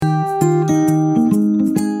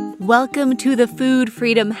Welcome to the Food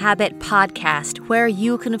Freedom Habit Podcast, where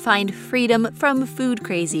you can find freedom from food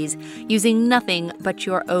crazies using nothing but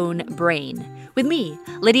your own brain. With me,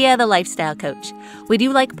 Lydia, the Lifestyle Coach. We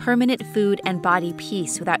do like permanent food and body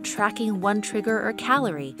peace without tracking one trigger or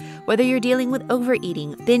calorie. Whether you're dealing with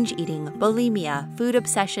overeating, binge eating, bulimia, food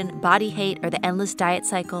obsession, body hate, or the endless diet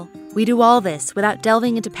cycle, we do all this without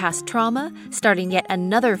delving into past trauma, starting yet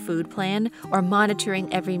another food plan, or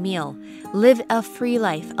monitoring every meal. Live a free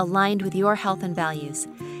life aligned with your health and values.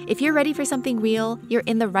 If you're ready for something real, you're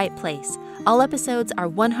in the right place. All episodes are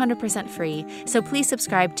 100% free, so please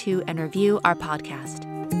subscribe to and review our podcast.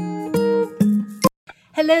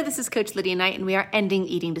 Hello, this is Coach Lydia Knight, and we are ending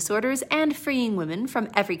eating disorders and freeing women from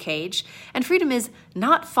every cage. And freedom is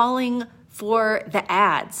not falling for the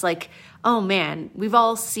ads. Like, oh man, we've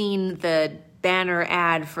all seen the banner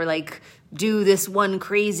ad for do this one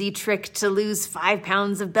crazy trick to lose 5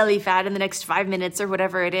 pounds of belly fat in the next 5 minutes or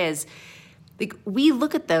whatever it is. We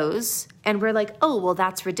look at those and we're like, oh, well,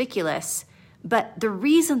 that's ridiculous. But the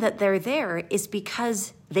reason that they're there is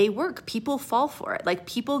because they work. People fall for it.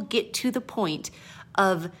 People get to the point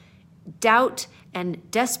of doubt and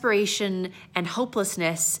desperation and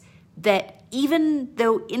hopelessness that even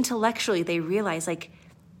though intellectually they realize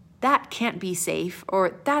that can't be safe,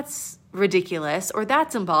 or that's ridiculous, or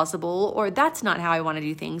that's impossible, or that's not how I want to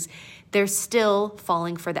do things, they're still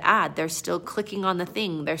falling for the ad. They're still clicking on the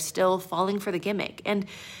thing. They're still falling for the gimmick. And,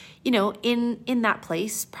 in that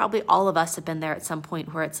place, probably all of us have been there at some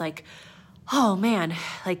point where it's oh man,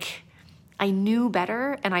 I knew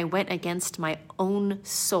better and I went against my own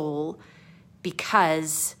soul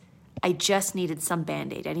because I just needed some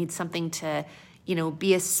Band-Aid. I need something to,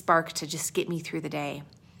 be a spark to just get me through the day.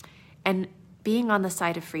 And being on the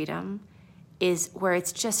side of freedom is where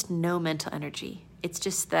it's just no mental energy. It's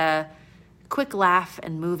just the quick laugh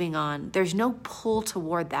and moving on. There's no pull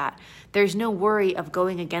toward that. There's no worry of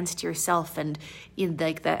going against yourself and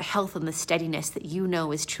the health and the steadiness that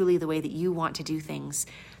is truly the way that you want to do things,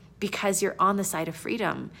 because you're on the side of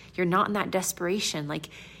freedom. You're not in that desperation.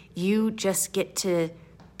 You just get to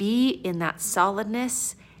be in that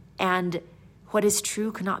solidness, and what is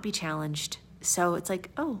true cannot be challenged. So it's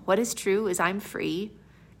what is true is I'm free.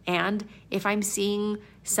 And if I'm seeing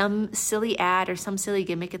some silly ad or some silly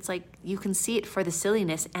gimmick, it's you can see it for the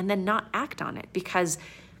silliness and then not act on it, because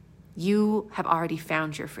you have already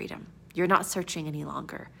found your freedom. You're not searching any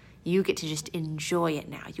longer. You get to just enjoy it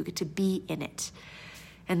now. You get to be in it.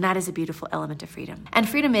 And that is a beautiful element of freedom. And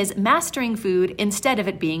freedom is mastering food instead of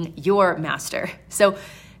it being your master.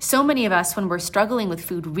 So many of us, when we're struggling with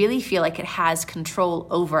food, really feel like it has control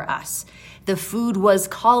over us. The food was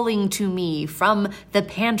calling to me from the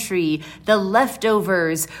pantry. The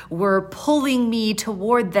leftovers were pulling me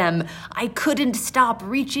toward them. I couldn't stop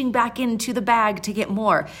reaching back into the bag to get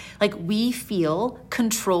more. We feel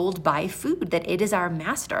controlled by food, that it is our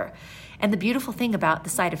master. And the beautiful thing about the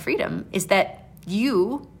side of freedom is that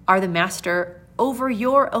you are the master over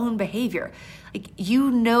your own behavior.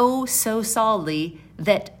 So solidly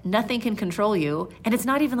that nothing can control you. And it's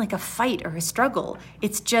not even a fight or a struggle.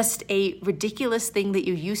 It's just a ridiculous thing that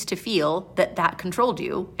you used to feel that controlled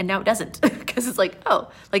you. And now it doesn't, because it's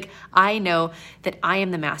I know that I am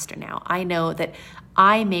the master now. I know that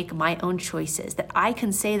I make my own choices, that I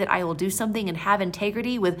can say that I will do something and have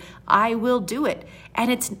integrity with I will do it. And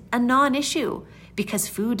it's a non-issue, because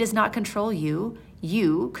food does not control you.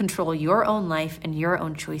 You control your own life and your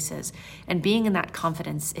own choices. And being in that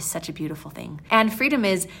confidence is such a beautiful thing. And freedom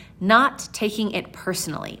is not taking it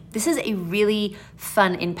personally. This is a really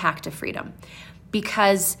fun impact of freedom,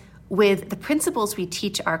 because with the principles we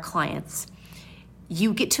teach our clients,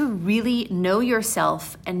 you get to really know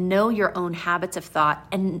yourself and know your own habits of thought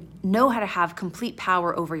and know how to have complete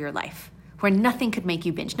power over your life, where nothing could make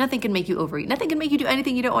you binge, nothing can make you overeat, nothing can make you do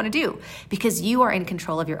anything you don't want to do, because you are in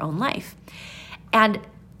control of your own life. And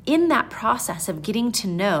in that process of getting to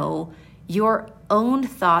know your own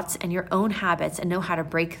thoughts and your own habits and know how to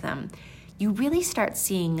break them, you really start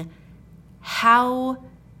seeing how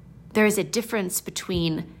there is a difference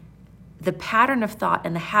between the pattern of thought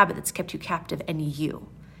and the habit that's kept you captive and you.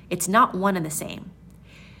 It's not one and the same.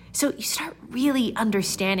 So you start really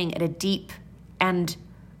understanding at a deep and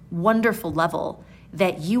wonderful level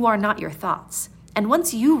that you are not your thoughts. And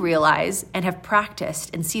once you realize and have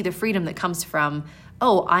practiced and see the freedom that comes from,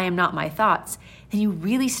 oh, I am not my thoughts, then you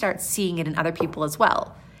really start seeing it in other people as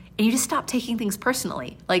well. And you just stop taking things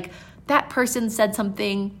personally. That person said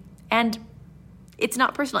something and it's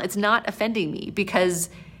not personal. It's not offending me, because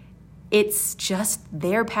it's just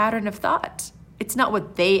their pattern of thought. It's not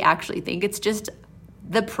what they actually think. It's just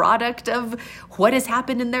the product of what has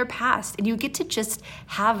happened in their past. And you get to just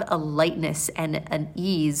have a lightness and an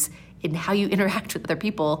ease in how you interact with other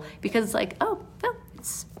people, because it's like, oh, well,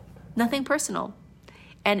 it's nothing personal.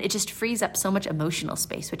 And it just frees up so much emotional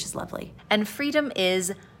space, which is lovely. And freedom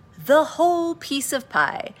is the whole piece of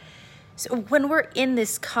pie. So when we're in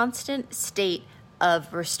this constant state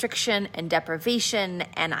of restriction and deprivation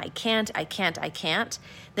and I can't,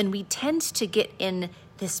 then we tend to get in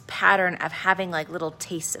this pattern of having like little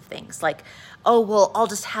tastes of things. Like, oh, well, I'll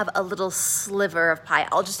just have a little sliver of pie.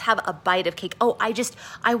 I'll just have a bite of cake. Oh, I'll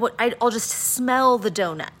just smell the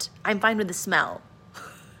donut. I'm fine with the smell.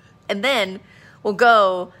 And then we'll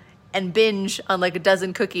go and binge on like a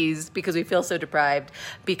dozen cookies because we feel so deprived,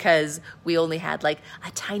 because we only had like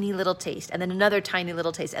a tiny little taste and then another tiny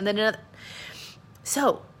little taste and then another.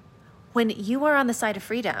 So when you are on the side of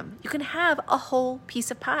freedom, you can have a whole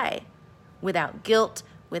piece of pie without guilt,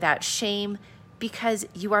 without shame, because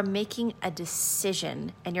you are making a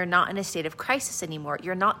decision and you're not in a state of crisis anymore.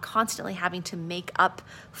 You're not constantly having to make up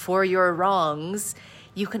for your wrongs.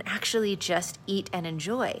 You can actually just eat and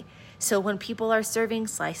enjoy. So when people are serving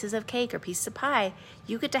slices of cake or pieces of pie,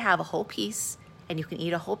 you get to have a whole piece and you can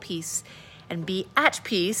eat a whole piece and be at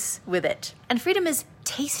peace with it. And freedom is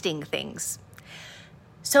tasting things.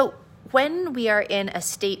 So when we are in a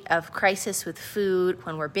state of crisis with food,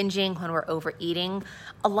 when we're binging, when we're overeating,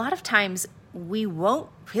 a lot of times we won't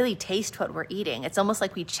really taste what we're eating. It's almost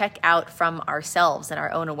like we check out from ourselves and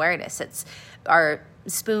our own awareness. It's our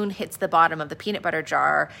spoon hits the bottom of the peanut butter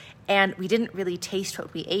jar and we didn't really taste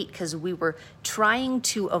what we ate because we were trying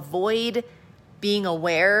to avoid being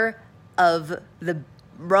aware of the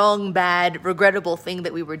wrong, bad, regrettable thing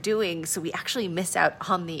that we were doing. So we actually miss out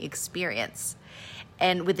on the experience.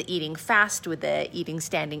 And with the eating fast, with the eating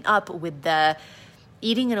standing up, with the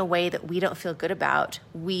eating in a way that we don't feel good about,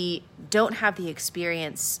 we don't have the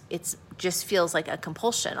experience. It just feels like a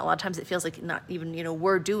compulsion. A lot of times it feels like not even,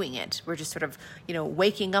 we're doing it. We're just sort of,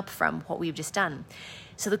 waking up from what we've just done.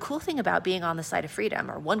 So the cool thing about being on the side of freedom,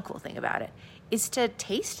 or one cool thing about it, is to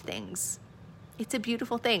taste things. It's a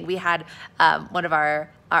beautiful thing. We had one of our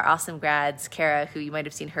awesome grads, Kara, who you might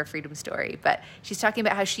have seen her freedom story, but she's talking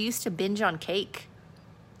about how she used to binge on cake.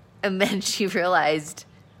 And then she realized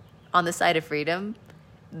on the side of freedom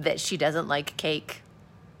that she doesn't like cake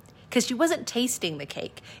because she wasn't tasting the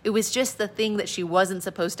cake. It was just the thing that she wasn't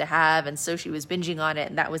supposed to have. And so she was binging on it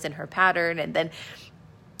and that was in her pattern. And then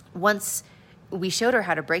once we showed her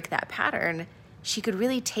how to break that pattern, she could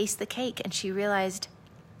really taste the cake and she realized,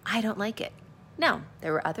 I don't like it. Now,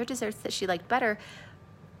 there were other desserts that she liked better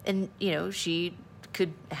and, she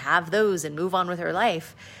could have those and move on with her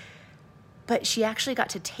life. But she actually got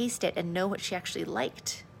to taste it and know what she actually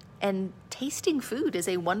liked. And tasting food is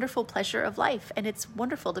a wonderful pleasure of life, and it's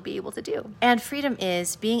wonderful to be able to do. And freedom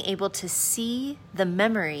is being able to see the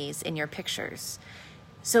memories in your pictures.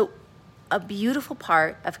 So a beautiful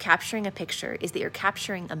part of capturing a picture is that you're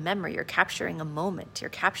capturing a memory, you're capturing a moment, you're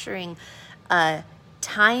capturing a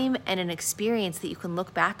time and an experience that you can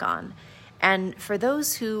look back on. And for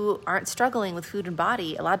those who aren't struggling with food and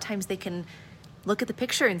body, a lot of times they can look at the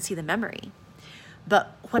picture and see the memory.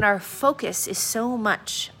 But when our focus is so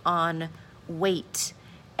much on weight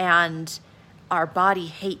and our body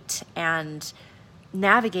hate and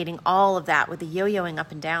navigating all of that with the yo-yoing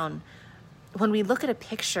up and down, when we look at a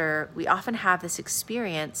picture, we often have this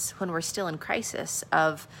experience when we're still in crisis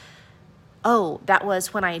of, oh, that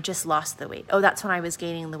was when I just lost the weight. Oh, that's when I was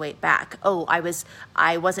gaining the weight back. Oh, I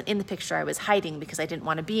wasn't in the picture. I was hiding because I didn't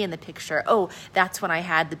want to be in the picture. Oh, that's when I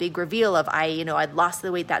had the big reveal of I'd lost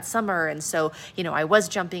the weight that summer. And so, I was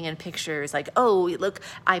jumping in pictures like, oh, look,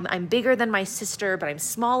 I'm bigger than my sister, but I'm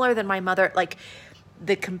smaller than my mother. Like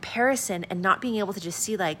the comparison and not being able to just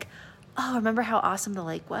see like, oh, remember how awesome the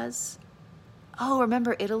lake was? Oh,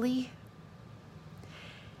 remember Italy?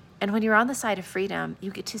 And when you're on the side of freedom, you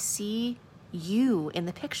get to see you in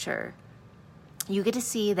the picture. You get to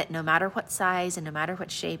see that no matter what size and no matter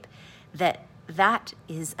what shape, that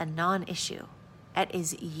is a non-issue. That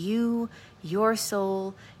is you, your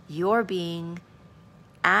soul, your being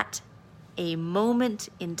at a moment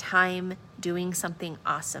in time doing something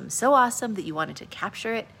awesome. So awesome that you wanted to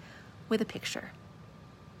capture it with a picture.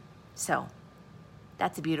 So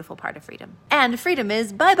that's a beautiful part of freedom. And freedom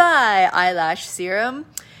is bye-bye eyelash serum.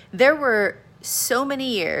 There were so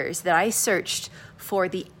many years that I searched for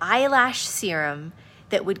the eyelash serum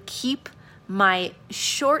that would keep my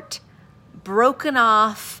short, broken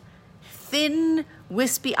off, thin,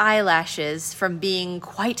 wispy eyelashes from being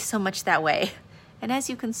quite so much that way. And as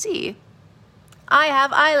you can see, I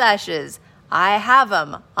have eyelashes. I have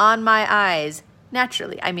them on my eyes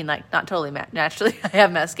naturally. I mean, like, not totally naturally. I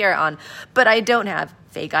have mascara on, but I don't have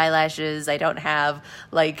fake eyelashes. I don't have,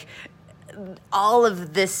 like, all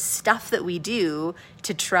of this stuff that we do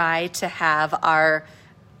to try to have our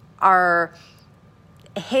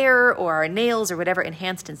hair or our nails or whatever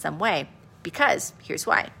enhanced in some way. Because here's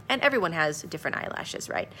why. And everyone has different eyelashes,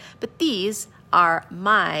 right? But these are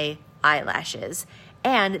my eyelashes.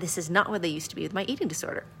 And this is not what they used to be with my eating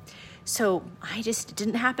disorder. So I just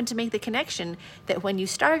didn't happen to make the connection that when you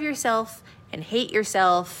starve yourself and hate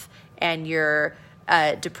yourself and you're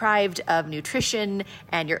deprived of nutrition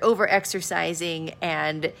and you're over-exercising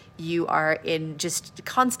and you are in just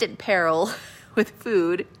constant peril with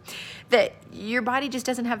food, that your body just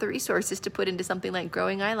doesn't have the resources to put into something like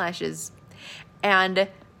growing eyelashes. And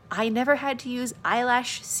I never had to use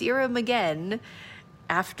eyelash serum again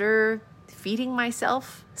after feeding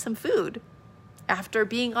myself some food, after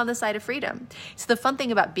being on the side of freedom. So the fun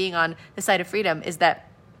thing about being on the side of freedom is that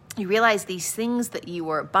you realize these things that you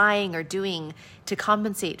were buying or doing to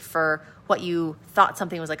compensate for what you thought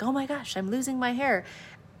something was like, oh my gosh, I'm losing my hair,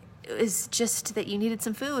 is just that you needed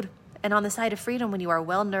some food. And on the side of freedom, when you are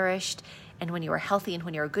well-nourished and when you are healthy and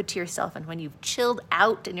when you are good to yourself and when you've chilled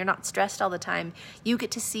out and you're not stressed all the time, you get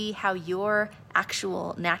to see how your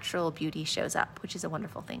actual natural beauty shows up, which is a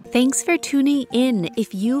wonderful thing. Thanks for tuning in.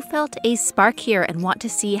 If you felt a spark here and want to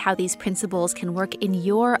see how these principles can work in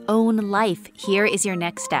your own life, here is your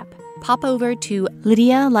next step. Pop over to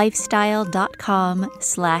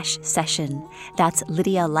lydialifestyle.com/session. That's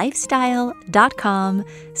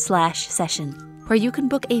lydialifestyle.com/session. where you can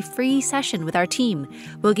book a free session with our team.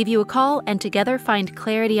 We'll give you a call and together find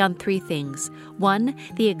clarity on 3 things. 1,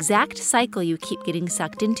 the exact cycle you keep getting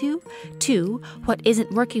sucked into. 2, what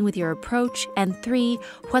isn't working with your approach. And 3,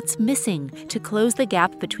 what's missing to close the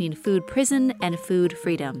gap between food prison and food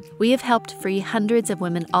freedom. We have helped free hundreds of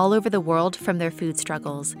women all over the world from their food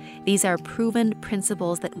struggles. These are proven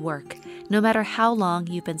principles that work, no matter how long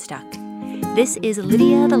you've been stuck. This is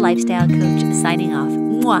Lydia, the Lifestyle Coach, signing off.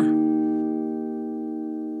 Mwah!